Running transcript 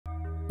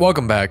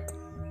Welcome back,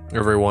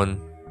 everyone,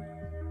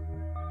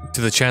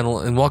 to the channel,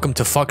 and welcome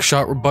to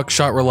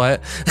Buckshot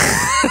Roulette.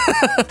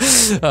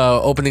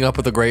 Opening up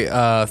with a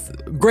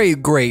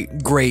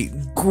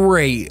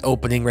great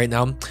opening right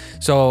now.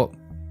 So,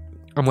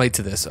 I'm late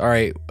to this.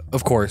 Alright,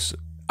 of course.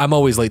 I'm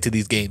always late to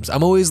these games.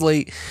 I'm always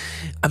late.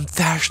 I'm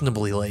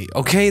fashionably late,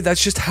 okay?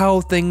 That's just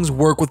how things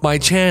work with my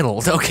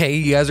channel, okay?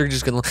 You guys are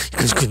just gonna,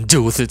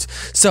 deal with it.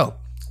 So,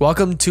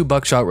 welcome to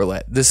Buckshot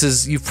Roulette. This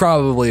is, you've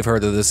probably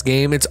heard of this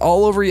game. It's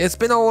all over, it's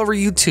been all over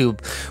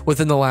YouTube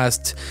within the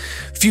last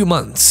few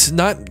months,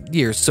 not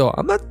years, so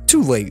I'm not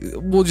too late,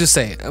 we'll just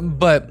say.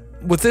 But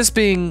with this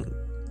being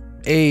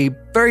a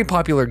very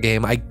popular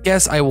game, I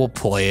guess I will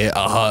play it.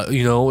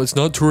 You know, it's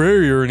not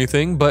Terraria or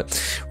anything,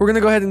 but we're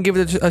gonna go ahead and give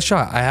it a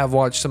shot. I have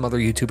watched some other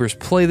YouTubers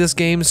play this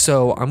game,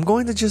 so I'm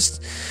going to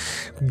just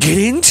get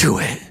into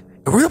it.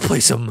 And we're gonna play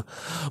some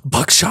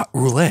Buckshot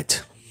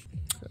Roulette.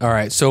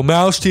 Alright, so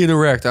mouse to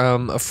interact.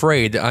 I'm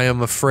afraid. I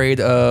am afraid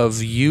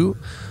of you,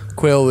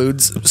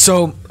 Quaaludes.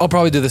 So I'll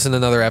probably do this in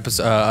another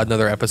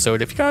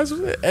episode. If you guys,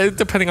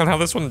 depending on how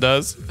this one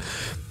does.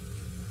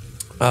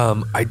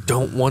 I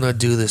don't want to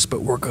do this,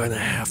 but we're gonna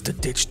have to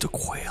ditch the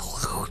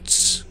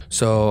Quaaludes.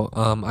 So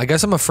I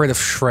guess I'm afraid of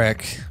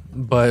Shrek,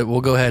 but we'll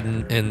go ahead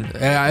and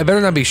I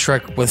better not be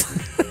Shrek with.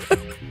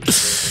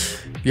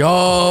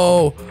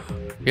 Yo,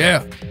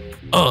 yeah,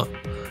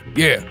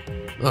 yeah,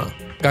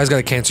 Guy's got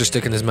a cancer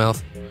stick in his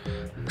mouth.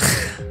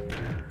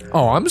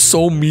 Oh, I'm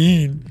so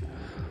mean.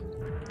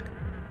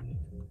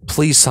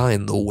 Please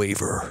sign the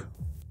waiver.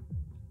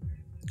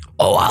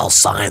 Oh, I'll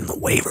sign the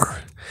waiver.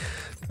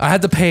 I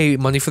had to pay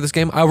money for this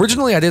game.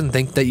 Originally, I didn't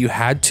think that you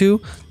had to.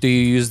 Do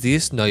you use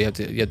these? No, you have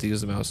to use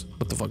the mouse.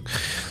 What the fuck?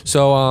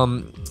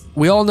 So,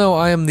 we all know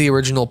I am the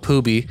original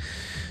Pooby.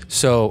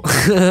 So,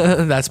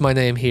 that's my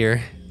name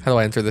here. How do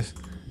I enter this?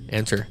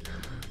 Enter.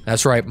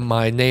 That's right.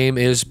 My name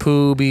is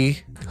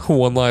Pooby.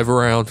 1 live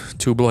round,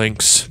 2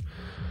 blanks.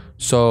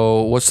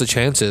 So, what's the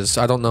chances?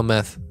 I don't know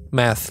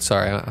math,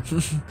 sorry.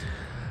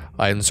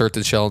 I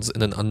inserted shells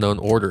in an unknown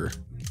order.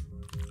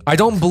 I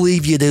don't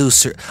believe you do,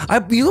 sir.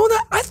 You know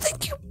what?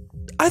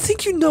 I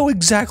think you know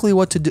exactly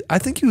what to do. I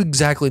think you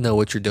exactly know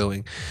what you're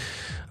doing.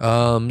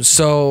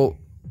 So,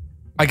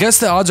 I guess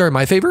the odds are in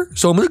my favor.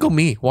 So, I'm gonna go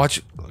me.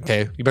 Watch.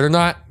 Okay, you better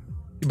not.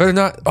 You better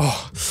not.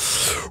 Oh.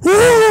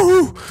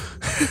 Woo!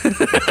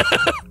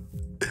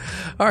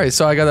 Alright,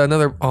 so I got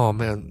another. Oh,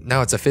 man.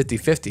 Now it's a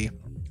 50-50.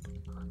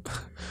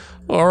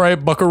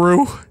 Alright,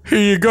 buckaroo. Here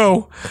you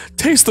go.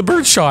 Taste the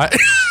bird shot.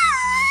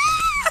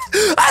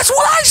 That's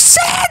what I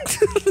said!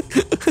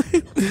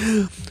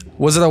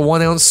 Was it a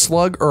 1 ounce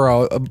slug or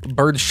a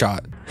bird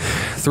shot?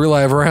 3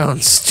 live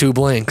rounds, 2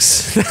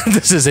 blanks.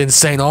 This is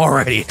insane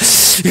already.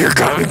 You're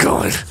got me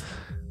going.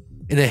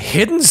 In a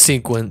hidden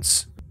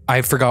sequence,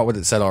 I forgot what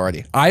it said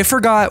already. I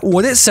forgot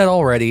what it said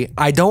already.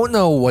 I don't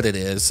know what it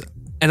is.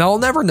 And I'll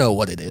never know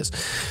what it is.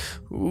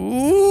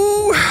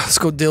 Ooh, let's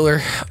go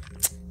Diller.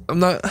 I'm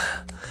not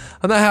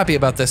happy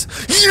about this.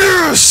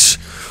 Yes!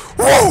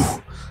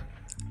 Woo!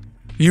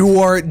 You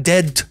are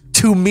dead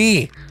to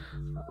me.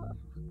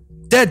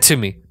 Dead to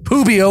me.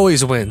 Pooby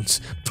always wins.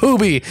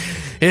 Pooby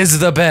is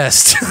the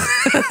best.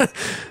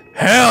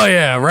 Hell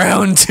yeah,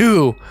 round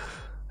 2.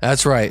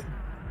 That's right.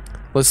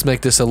 Let's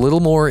make this a little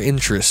more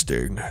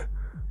interesting.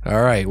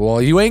 Alright, well,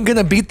 you ain't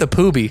gonna beat the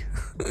Pooby.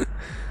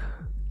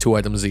 2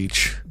 items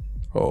each.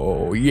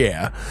 Oh,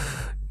 yeah.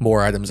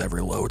 More items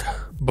every load.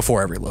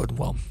 Before every load.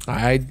 Well,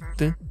 I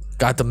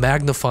got the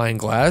magnifying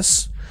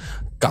glass.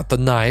 Got the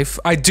knife.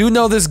 I do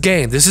know this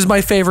game. This is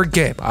my favorite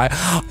game.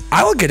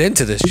 I will get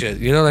into this shit.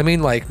 You know what I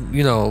mean? Like,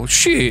 you know,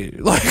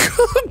 shit. Like,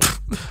 I'm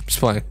just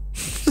playing.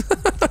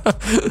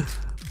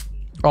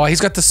 Oh, he's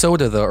got the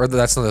soda though. Or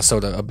that's not a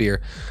soda, a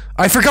beer.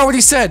 I forgot what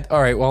he said.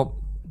 All right, well,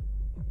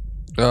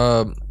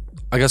 I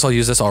guess I'll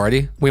use this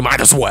already. We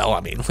might as well. I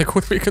mean, like,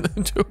 what are we gonna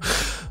do?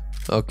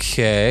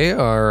 Okay.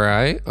 All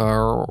right.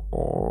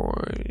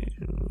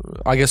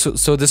 I guess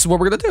so. This is what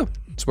we're gonna do.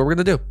 This is what we're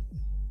gonna do.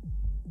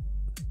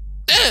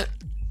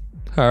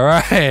 All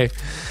right.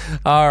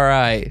 All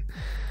right.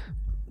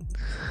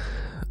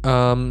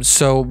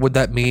 So would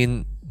that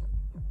mean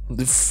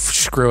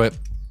screw it.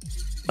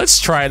 Let's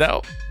try it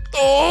out.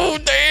 Oh,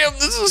 damn,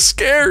 this is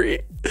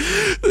scary.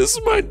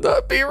 This might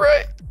not be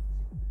right.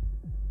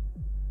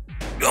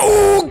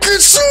 Oh,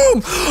 get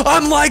some.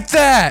 I'm like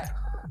that.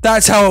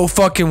 That's how it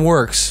fucking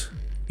works.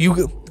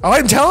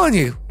 I'm telling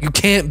you, you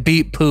can't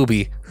beat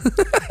Pooby.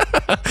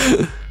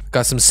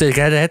 Got some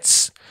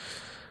cigarettes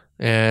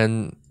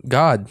and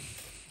God,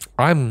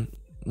 I'm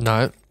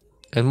not,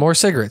 and more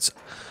cigarettes.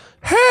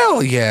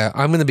 Hell yeah,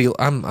 I'm gonna be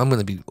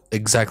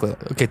exactly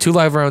okay. 2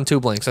 live round, 2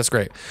 blanks. That's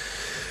great.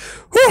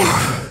 Whew,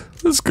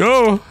 let's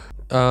go.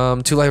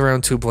 2 live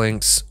round, 2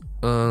 blanks.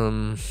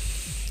 Oh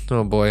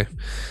boy.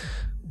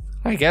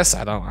 I guess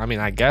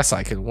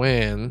I can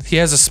win. He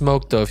has a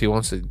smoke though if he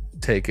wants to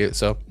take it.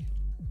 So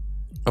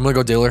I'm gonna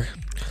go dealer.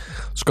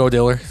 Let's go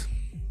dealer.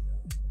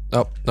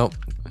 Oh no.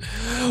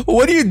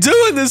 What are you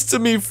doing this to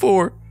me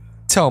for?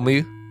 Tell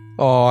me.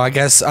 Oh, I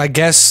guess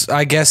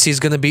he's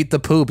gonna beat the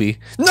Pooby.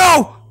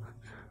 No!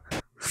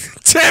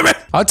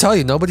 I'll tell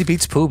you, nobody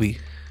beats Pooby.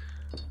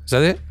 Is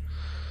that it?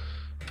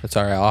 That's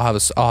all right. I'll have a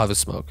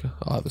smoke.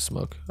 I'll have a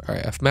smoke. All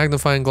right. I have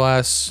magnifying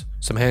glass.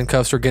 Some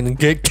handcuffs. We're gonna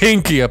get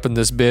kinky up in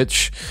this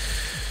bitch.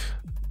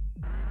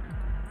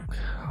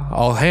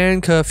 I'll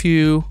handcuff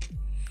you.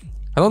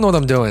 I don't know what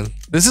I'm doing.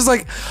 This is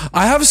like,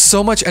 I have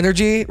so much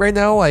energy right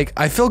now. Like,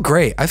 I feel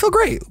great. I feel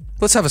great.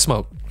 Let's have a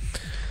smoke.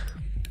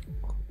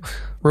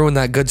 Ruin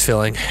that good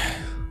feeling.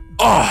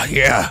 Oh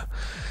yeah.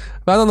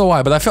 I don't know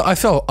why, but I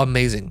feel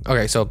amazing.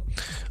 Okay, so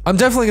I'm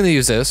definitely gonna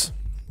use this.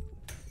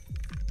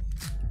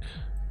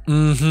 All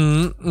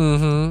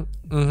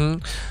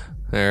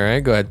right,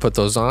 go ahead, put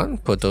those on.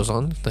 Put those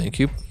on. Thank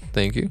you.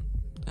 Thank you.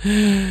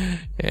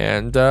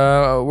 And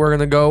we're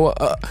gonna go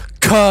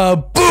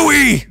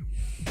kabooey.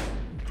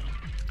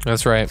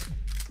 That's right.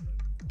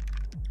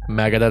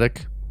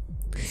 Magnetic.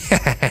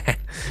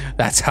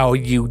 That's how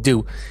you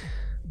do.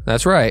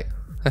 That's right.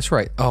 That's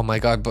right. Oh my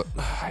god, but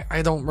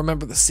I don't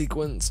remember the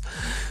sequence.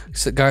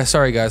 So, guys,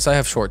 sorry guys, I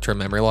have short-term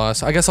memory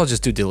loss. I guess I'll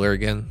just do dealer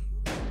again.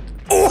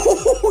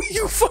 Oh,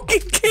 you fucking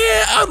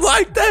can't! I'm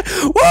like that.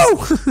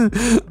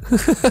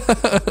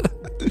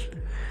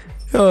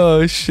 Whoa!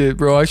 Oh shit,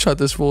 bro! I shot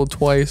this fool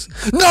twice.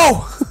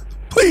 No,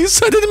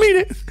 please! I didn't mean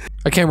it.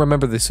 I can't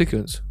remember the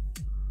sequence.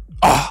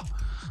 Ah. Oh.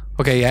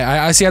 Okay,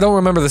 yeah. I see. I don't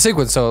remember the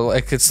sequence, so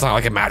like it's not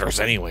like it matters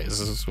anyways.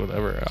 This is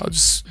whatever. I'll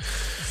just.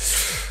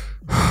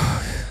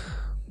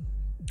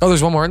 Oh,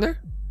 there's one more in there?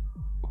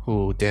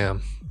 Oh,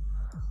 damn.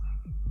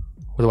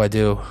 What do I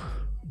do?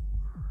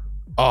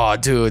 Oh,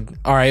 dude.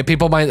 All right,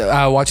 people might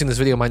watching this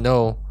video might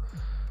know,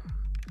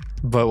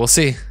 but we'll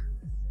see.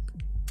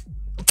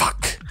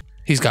 Fuck.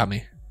 He's got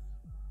me.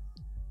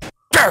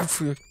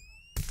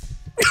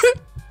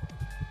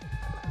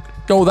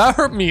 Yo, that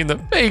hurt me in the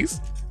face.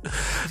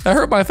 That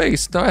hurt my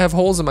face. Now I have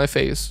holes in my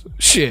face.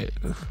 Shit.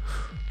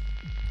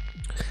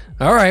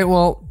 All right,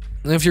 well,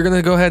 if you're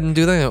gonna go ahead and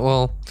do that,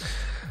 well,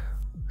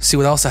 see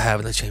what else I have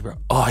in the chamber.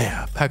 Oh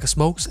yeah, pack of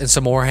smokes and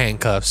some more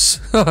handcuffs.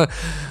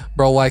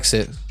 Bro likes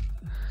it.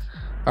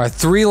 All right,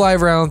 3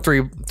 live round,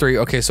 three.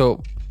 Okay,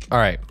 so, all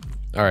right.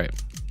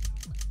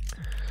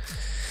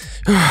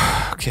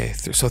 Okay,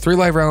 so 3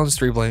 live rounds,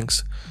 3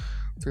 blanks.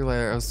 3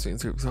 live rounds,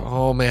 3.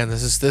 Oh man,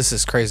 this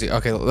is crazy.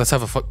 Okay, let's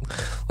have a fuck.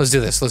 Let's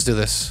do this. Let's do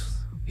this.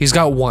 He's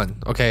got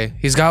 1. Okay,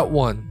 he's got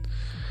 1.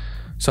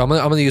 So I'm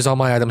gonna use all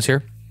my items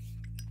here.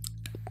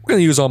 We're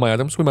gonna use all my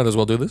items. We might as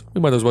well do this.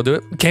 We might as well do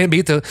it. Can't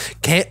beat the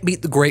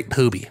great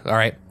Pooby. All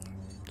right,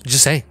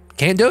 just saying,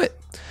 can't do it.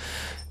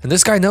 And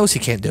this guy knows he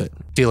can't do it.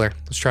 Dealer,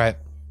 let's try it.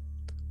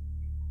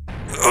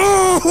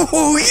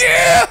 Oh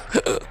yeah!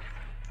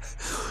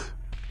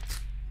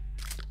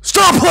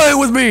 Stop playing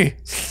with me!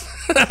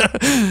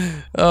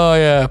 Oh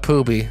yeah,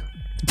 Pooby.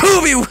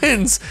 Pooby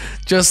wins,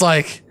 just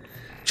like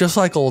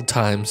old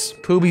times.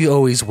 Pooby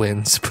always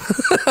wins.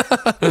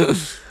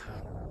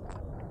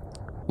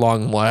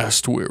 Long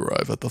last, we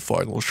arrive at the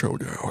final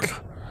showdown.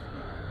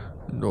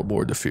 No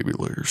more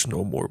defibrillators,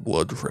 no more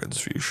blood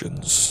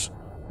transfusions.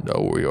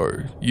 Now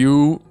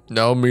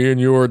now me and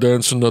you are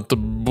dancing at the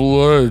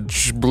blood,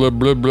 blah,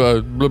 blah,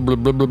 blah, blah, blah,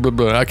 blah, blah, blah,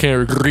 blah. I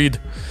can't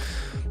read.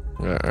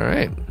 All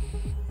right.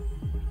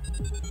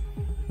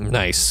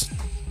 Nice.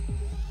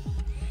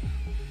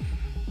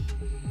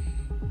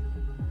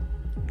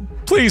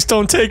 Please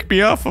don't take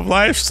me off of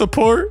life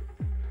support.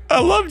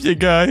 I love you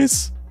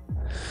guys.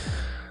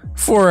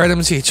 4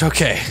 items each,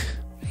 okay.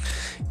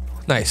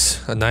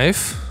 Nice. A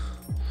knife.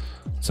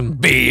 Some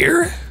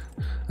beer.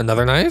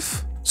 Another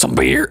knife. Some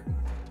beer.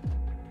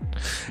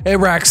 It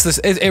racks this.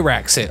 It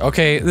racks it.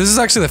 Okay, this is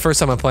actually the first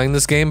time I'm playing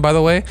this game, by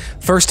the way.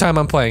 First time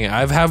I'm playing it.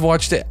 I have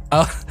watched it.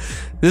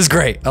 This is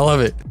great. I love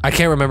it. I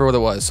can't remember what it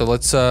was. So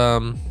let's. I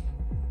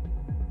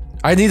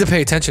need to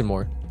pay attention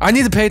more. I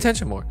need to pay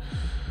attention more.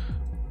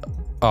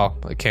 Oh,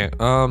 I can't.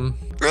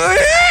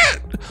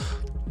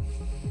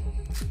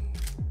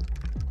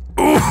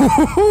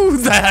 Ooh,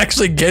 that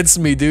actually gets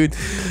me, dude.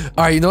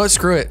 All right, you know what?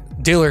 Screw it,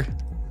 dealer.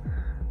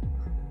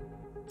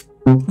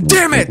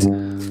 Damn it!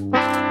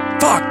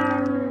 Fuck.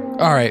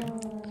 All right.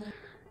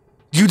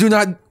 You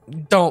don't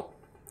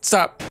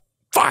stop.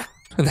 Fuck.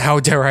 And how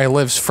dare I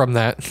live from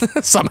that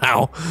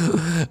somehow.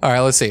 All right,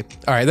 let's see.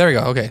 All right, there we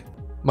go. Okay.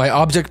 My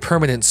object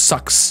permanence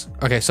sucks.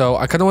 Okay, so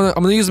I'm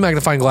gonna use the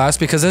magnifying glass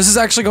because this is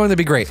actually going to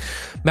be great.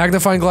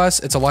 Magnifying glass,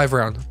 it's a live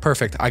round.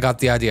 Perfect. I got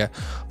the idea.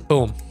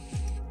 Boom.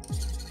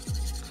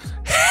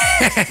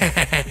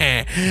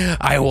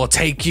 I will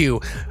take you,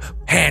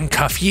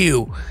 handcuff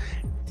you.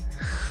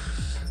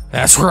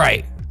 That's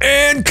right.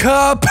 And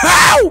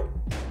kapow!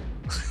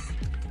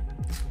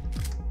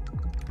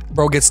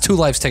 Bro gets 2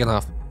 lives taken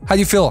off. How do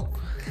you feel?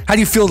 How do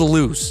you feel to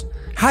lose?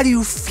 How do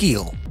you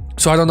feel?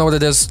 So I don't know what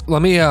it is.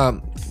 Let me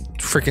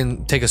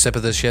freaking take a sip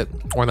of this shit.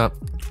 Why not?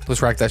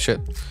 Let's rack that shit.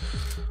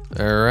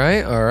 All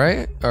right.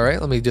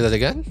 Let me do that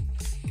again.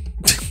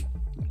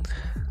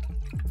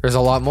 There's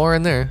a lot more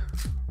in there.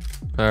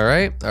 All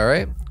right,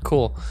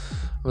 cool.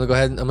 I'm gonna go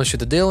ahead and I'm gonna shoot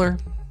the dealer.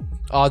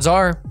 Odds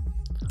are.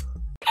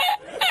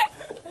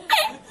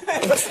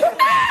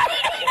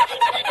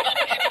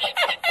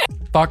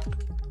 Fuck.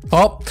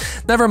 Oh,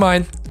 never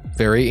mind.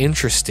 Very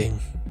interesting.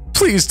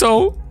 Please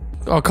don't.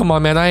 Oh, come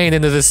on, man. I ain't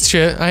into this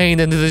shit. I ain't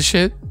into this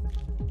shit.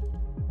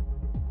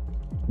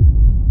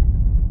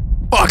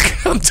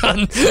 Fuck, I'm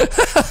done.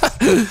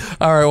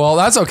 All right, well,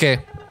 that's okay.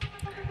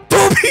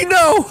 Pooby,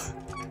 no!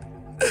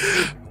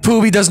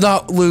 Pooby does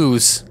not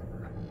lose.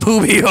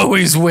 Pooby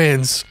always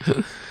wins.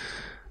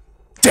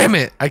 Damn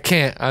it, I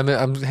can't.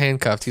 I'm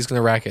handcuffed. He's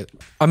gonna rack it.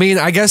 I mean,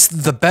 I guess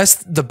the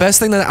best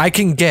thing that I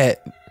can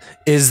get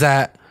is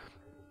that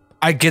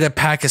I get a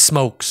pack of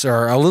smokes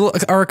or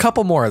a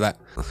couple more of that.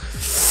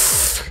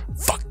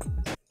 Fuck.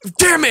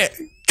 Damn it!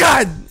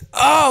 God!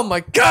 Oh my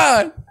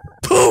god!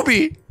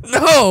 Pooby!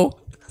 No!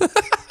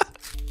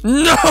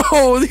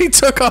 No! He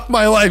took off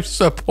my life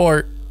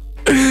support.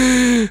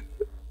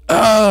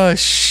 Oh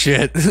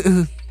shit.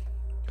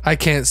 I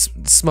can't.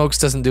 Smokes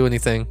doesn't do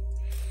anything.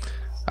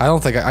 I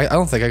don't think I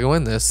can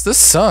win this. This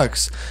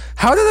sucks.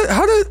 How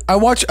did I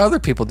watch other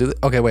people do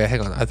that? Okay, wait,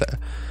 hang on. All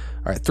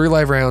right, 3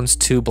 live rounds,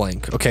 2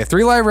 blank. Okay,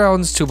 3 live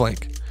rounds, 2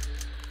 blank.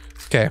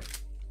 Okay.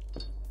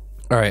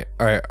 All right.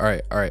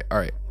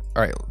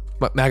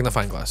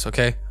 Magnifying glass.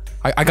 Okay,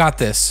 I got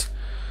this.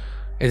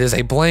 It is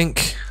a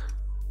blank.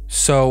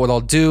 So what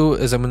I'll do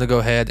is I'm gonna go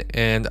ahead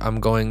and I'm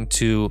going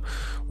to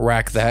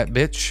rack that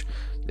bitch.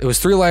 It was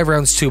 3 live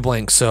rounds, 2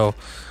 blank. So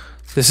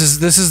this is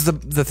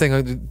the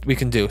thing we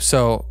can do.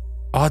 So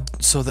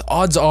the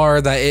odds are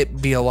that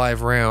it be a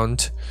live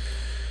round.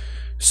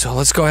 So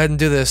let's go ahead and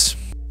do this.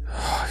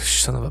 Oh,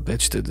 son of a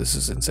bitch, dude, this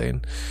is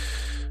insane.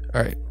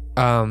 All right,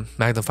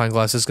 magnifying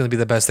glass is gonna be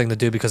the best thing to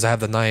do because I have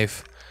the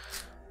knife.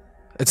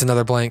 It's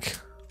another blank.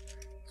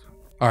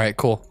 All right,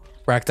 cool.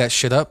 Rack that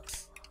shit up.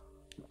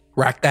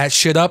 Rack that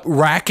shit up.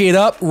 Rack it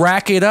up.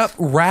 Rack it up.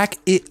 Rack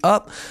it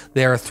up.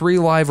 There are 3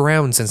 live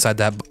rounds inside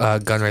that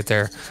gun right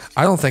there.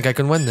 I don't think I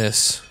can win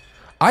this.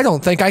 I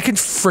don't think I can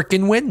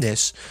freaking win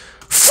this.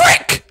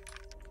 Frick!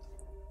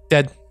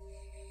 Dead.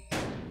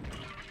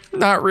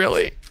 Not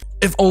really.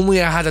 If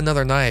only I had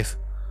another knife.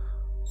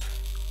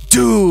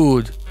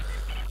 Dude.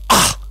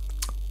 Ah.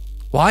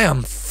 Well, I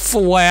am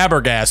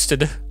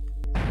flabbergasted.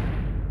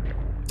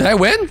 Did I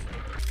win?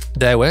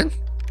 Did I win?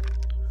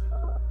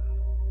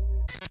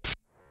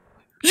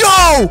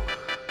 Yo!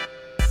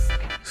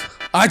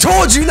 I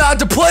told you not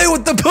to play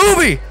with the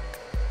Pooby!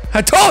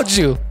 I told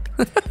you!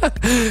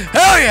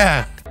 Hell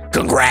yeah!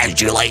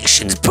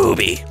 Congratulations,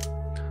 Pooby!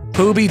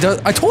 Pooby does.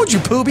 I told you,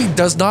 Pooby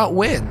does not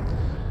win.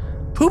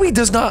 Pooby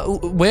does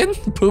not win.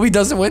 Pooby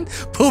doesn't win.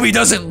 Pooby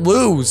doesn't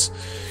lose.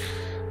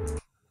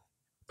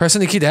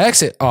 Pressing the key to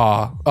exit.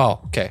 Oh,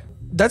 okay.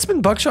 That's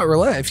been Buckshot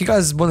Roulette. If you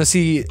guys want to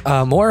see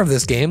more of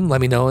this game, let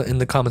me know in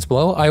the comments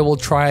below. I will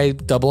try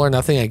double or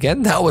nothing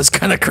again. That was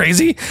kind of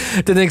crazy.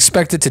 Didn't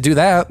expect it to do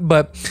that.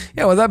 But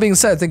yeah, with that being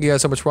said, thank you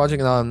guys so much for watching.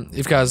 And if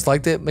you guys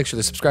liked it, make sure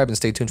to subscribe and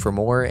stay tuned for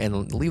more.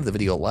 And leave the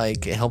video a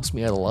like. It helps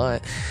me out a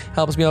lot.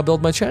 Helps me out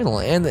build my channel.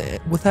 And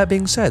with that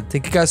being said,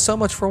 thank you guys so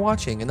much for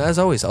watching. And as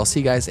always, I'll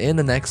see you guys in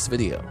the next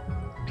video.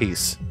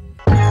 Peace.